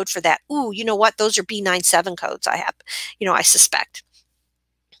specific code for that. Ooh, you know what? Those are B97 codes I have, I suspect.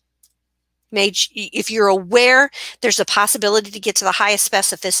 If you're aware there's a possibility to get to the highest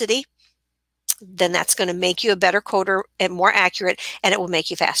specificity, then that's going to make you a better coder and more accurate, and it will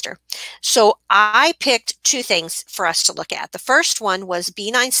make you faster. So I picked two things for us to look at. The first one was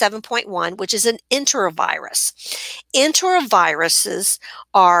B97.1, which is an enterovirus. Enteroviruses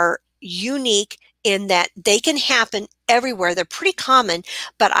are unique in that they can happen everywhere. They're pretty common,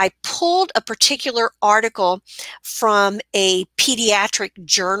 but I pulled a particular article from a pediatric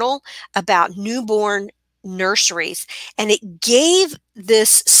journal about newborn nurseries, and it gave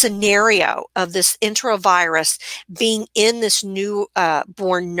this scenario of this enterovirus being in this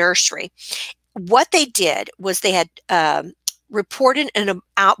newborn nursery. What they did was they had reported an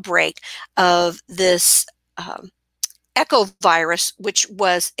outbreak of this echovirus, which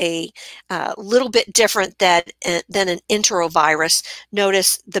was a little bit different than an enterovirus.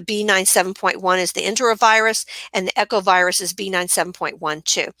 Notice the B97.1 is the enterovirus and the echovirus is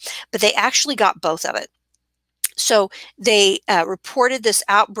B97.12, but they actually got both of it. So they reported this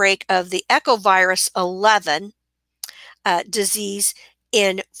outbreak of the echovirus 11 disease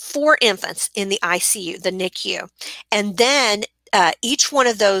in 4 infants in the ICU, the NICU. And then each one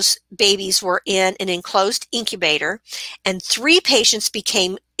of those babies were in an enclosed incubator, and 3 patients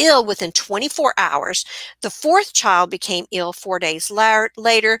became ill within 24 hours. The 4th child became ill 4 days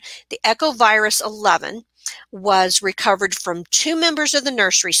later. The echovirus 11 was recovered from 2 members of the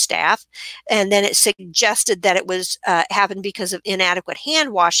nursery staff, and then it suggested that it was happened because of inadequate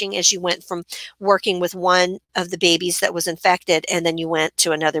hand washing, as you went from working with one of the babies that was infected and then you went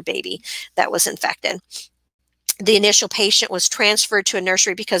to another baby that was infected. The initial patient was transferred to a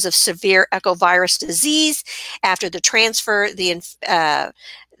nursery because of severe echovirus disease. After the transfer, the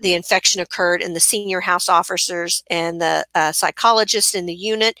infection occurred in the senior house officers and the psychologist in the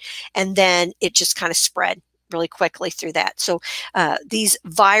unit, and then it just kind of spread really quickly through that. So these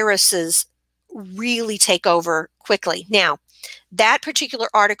viruses really take over quickly. Now, that particular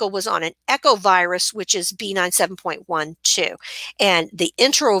article was on an echovirus, which is B97.12, and the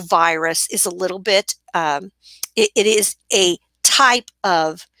enterovirus is a little bit, it is a type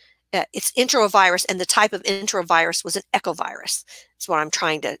of, it's enterovirus, and the type of enterovirus was an echovirus. That's what I'm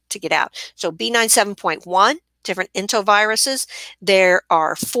trying to get out. So B97.1, different enteroviruses. There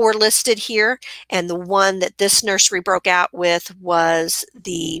are 4 listed here, and the one that this nursery broke out with was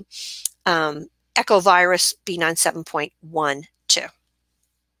the echovirus B97.12.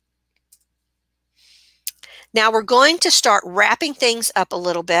 Now we're going to start wrapping things up a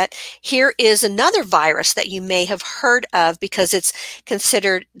little bit. Here is another virus that you may have heard of because it's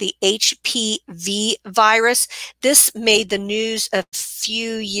considered the HPV virus. This made the news a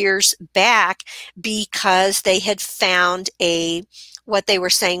few years back because they had found what they were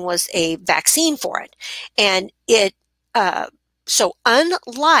saying was a vaccine for it. And so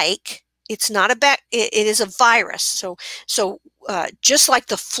unlike, it's not it is a virus. So just like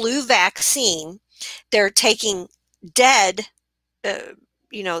the flu vaccine, they're taking dead,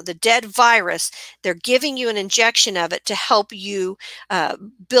 the dead virus, they're giving you an injection of it to help you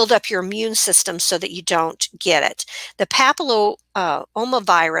build up your immune system so that you don't get it. The papilloma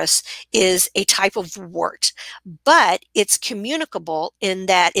virus is a type of wart, but it's communicable in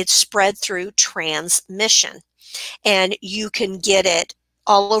that it's spread through transmission. And you can get it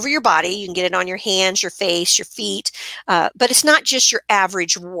all over your body. You can get it on your hands, your face, your feet, but it's not just your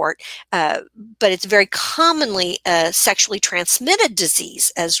average wart, but it's very commonly a sexually transmitted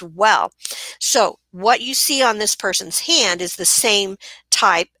disease as well. So what you see on this person's hand is the same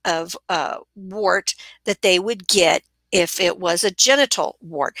type of wart that they would get if it was a genital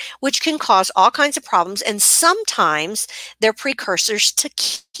wart, which can cause all kinds of problems, and sometimes they're precursors to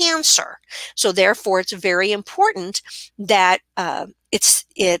cancer. So therefore, it's very important that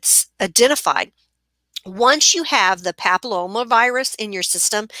it's identified. Once you have the papilloma virus in your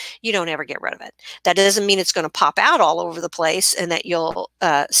system, you don't ever get rid of it. That doesn't mean it's going to pop out all over the place and that you'll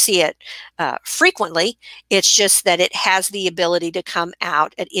see it frequently. It's just that it has the ability to come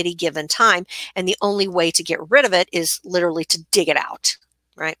out at any given time. And the only way to get rid of it is literally to dig it out,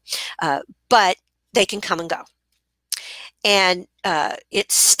 right? But they can come and go. And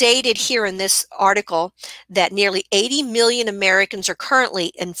it's stated here in this article that nearly 80 million Americans are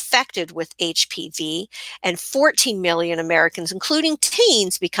currently infected with HPV, and 14 million Americans, including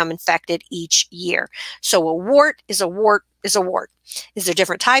teens, become infected each year. So a wart is a wart is a wart. Is there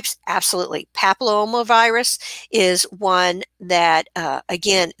different types? Absolutely. Papilloma virus is one that,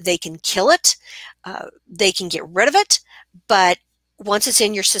 again, they can kill it. They can get rid of it, but once it's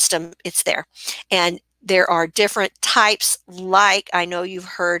in your system, it's there. And there are different types, like I know you've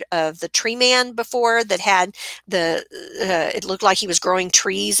heard of the tree man before that had it looked like he was growing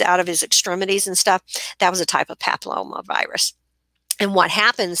trees out of his extremities and stuff. That was a type of papilloma virus. And what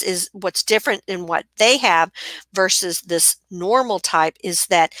happens is, what's different in what they have versus this normal type is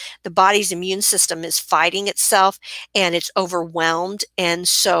that the body's immune system is fighting itself and it's overwhelmed, and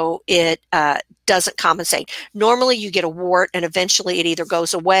so it doesn't compensate. Normally you get a wart and eventually it either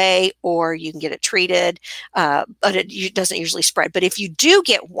goes away or you can get it treated, but it doesn't usually spread. But if you do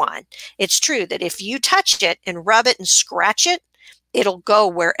get one, it's true that if you touch it and rub it and scratch it, it'll go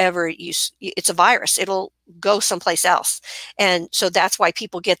wherever it's a virus. It'll go someplace else. And so that's why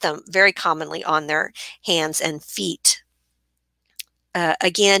people get them very commonly on their hands and feet.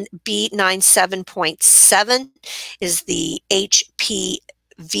 Again, B97.7 is the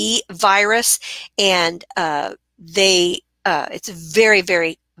HPV virus, and it's very,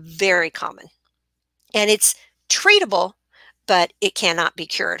 very, very common. And it's treatable, but it cannot be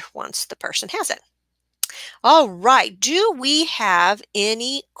cured once the person has it. All right. Do we have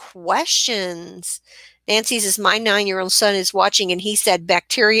any questions? Nancy says, my 9-year-old son is watching and he said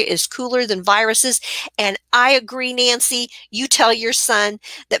bacteria is cooler than viruses. And I agree, Nancy. You tell your son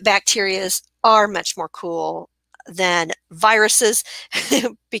that bacteria are much more cool than viruses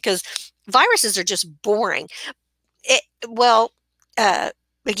because viruses are just boring.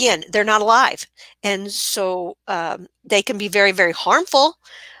 Again, they're not alive. And so they can be very, very harmful.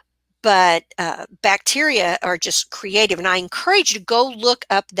 But bacteria are just creative, and I encourage you to go look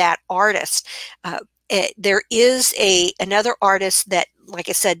up that artist. There is another artist that, like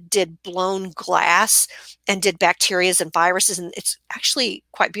I said, did blown glass and did bacterias and viruses, and it's actually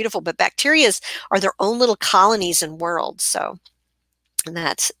quite beautiful. But bacterias are their own little colonies and worlds, so and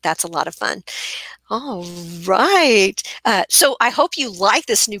that's a lot of fun. All right. So I hope you like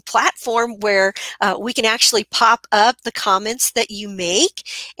this new platform where we can actually pop up the comments that you make.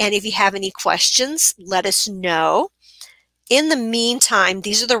 And if you have any questions, let us know. In the meantime,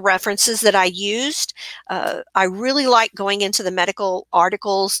 these are the references that I used. I really like going into the medical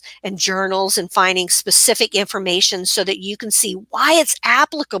articles and journals and finding specific information so that you can see why it's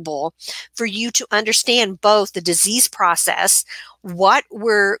applicable for you to understand both the disease process, what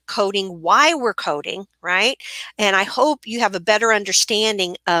we're coding, why we're coding, right? And I hope you have a better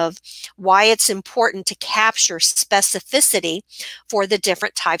understanding of why it's important to capture specificity for the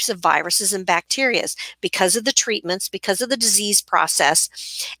different types of viruses and bacteria because of the treatments, because of the disease process,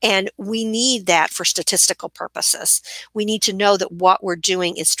 and we need that for statistical purposes. We need to know that what we're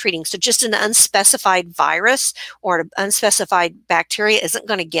doing is treating. So just an unspecified virus or an unspecified bacteria isn't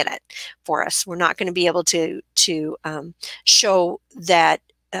going to get it for us. We're not going to be able to show that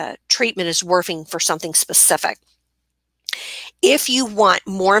treatment is working for something specific. If you want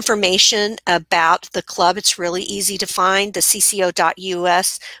more information about the club, it's really easy to find, the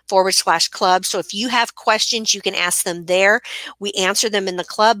cco.us/club. So if you have questions, you can ask them there. We answer them in the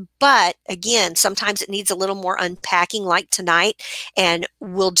club, but again, sometimes it needs a little more unpacking like tonight, and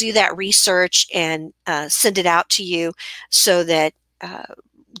we'll do that research and send it out to you so that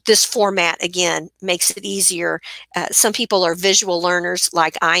this format, again, makes it easier. Some people are visual learners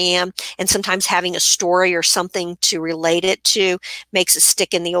like I am, and sometimes having a story or something to relate it to makes it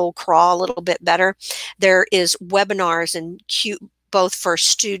stick in the old craw a little bit better. There is webinars and both for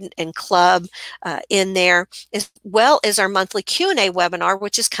student and club in there, as well as our monthly Q&A webinar,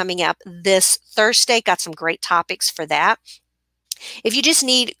 which is coming up this Thursday. Got some great topics for that. If you just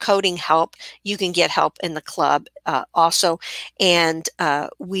need coding help, you can get help in the club also. And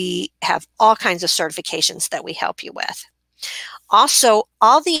we have all kinds of certifications that we help you with. Also,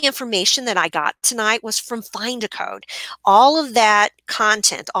 all the information that I got tonight was from Find a Code. All of that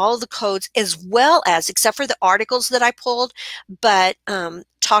content, all of the codes, as well as, except for the articles that I pulled, but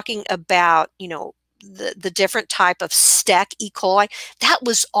talking about, you know, the different type of STEC E. coli, that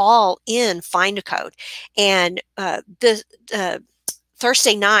was all in Find a Code. And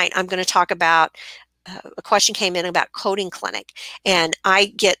Thursday night, I'm going to talk about a question came in about Coding Clinic, and I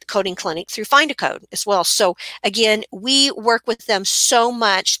get Coding Clinic through Find a Code as well. So again, we work with them so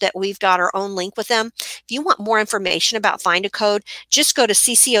much that we've got our own link with them. If you want more information about Find a Code, just go to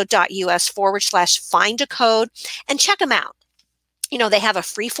cco.us/Find a Code and check them out. You know, they have a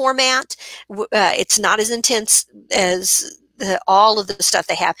free format. It's not as intense as all of the stuff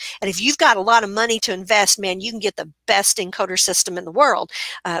they have. And if you've got a lot of money to invest, man, you can get the best encoder system in the world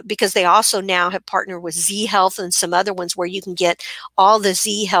because they also now have partnered with Z Health and some other ones where you can get all the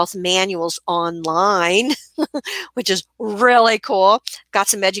Z Health manuals online, which is really cool. Got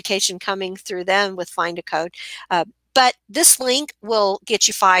some education coming through them with Find a Code. But this link will get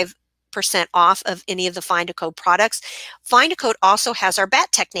you 5% off of any of the Find a Code products. Find a Code also has our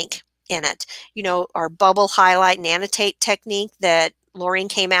BAT technique in it. You know, our bubble, highlight, and annotate technique that Laureen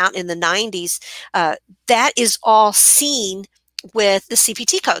came out in the 90s, that is all seen with the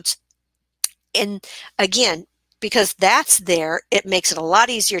CPT codes. And again, because that's there, it makes it a lot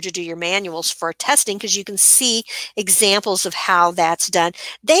easier to do your manuals for testing because you can see examples of how that's done.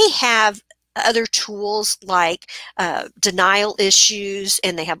 They have other tools like denial issues,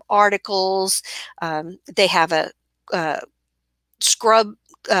 and they have articles. They have a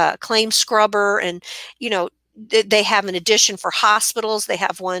claim scrubber, and you know, they have an edition for hospitals. They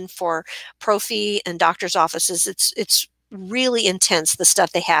have one for prophy and doctors' offices. It's really intense, the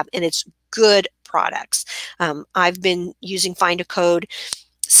stuff they have, and it's good products. I've been using Find a Code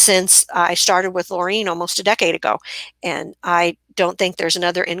since I started with Laureen almost a decade ago, and I don't think there's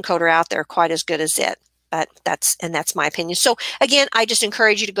another encoder out there quite as good as it. But that's my opinion. So again, I just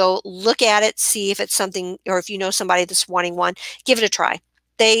encourage you to go look at it, see if it's something, or if you know somebody that's wanting one, give it a try.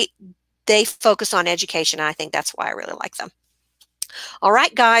 They focus on education, and I think that's why I really like them. All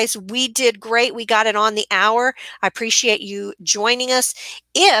right, guys, we did great. We got it on the hour. I appreciate you joining us.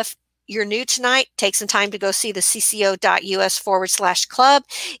 If you're new tonight, take some time to go see the cco.us/club.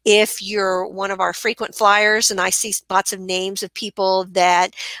 If you're one of our frequent flyers, and I see lots of names of people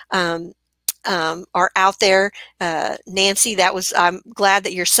that are out there. Nancy, I'm glad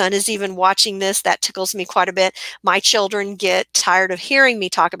that your son is even watching this. That tickles me quite a bit. My children get tired of hearing me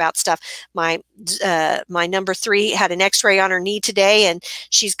talk about stuff. My number 3 had an x-ray on her knee today, and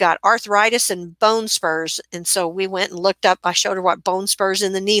she's got arthritis and bone spurs. And so we went and looked up, I showed her what bone spurs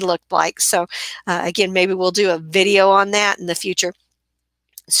in the knee looked like. So again, maybe we'll do a video on that in the future.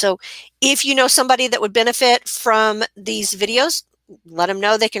 So if you know somebody that would benefit from these videos, let them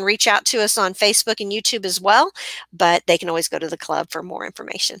know. They can reach out to us on Facebook and YouTube as well, but they can always go to the club for more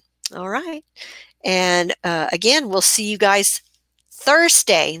information. All right. And again, we'll see you guys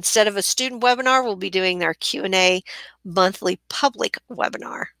Thursday. Instead of a student webinar, we'll be doing their Q&A monthly public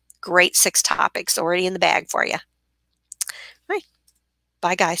webinar. Great 6 topics already in the bag for you. All right.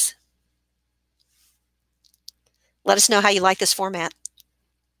 Bye, guys. Let us know how you like this format.